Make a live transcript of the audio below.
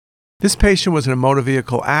This patient was in a motor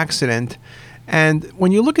vehicle accident, and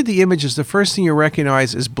when you look at the images, the first thing you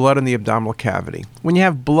recognize is blood in the abdominal cavity. When you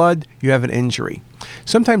have blood, you have an injury.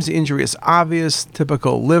 Sometimes the injury is obvious,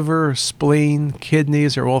 typical liver, spleen,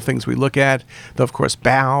 kidneys are all things we look at, though of course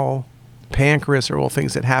bowel, pancreas are all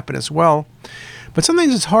things that happen as well. But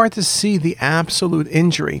sometimes it's hard to see the absolute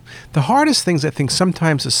injury. The hardest things, I think,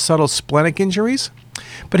 sometimes are subtle splenic injuries.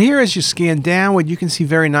 But here, as you scan downward, you can see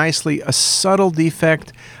very nicely a subtle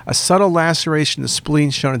defect, a subtle laceration of the spleen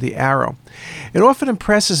shown at the arrow. It often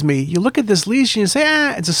impresses me. You look at this lesion, you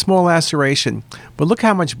say, it's a small laceration. But look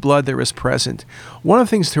how much blood there is present. One of the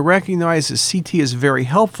things to recognize is CT is very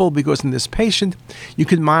helpful because in this patient, you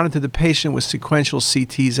can monitor the patient with sequential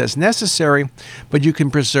CTs as necessary, but you can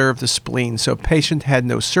preserve the spleen. So patient had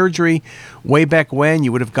no surgery. Way back when,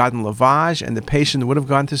 you would have gotten lavage, and the patient would have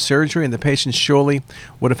gone to surgery, and the patient surely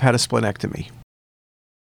would have had a splenectomy.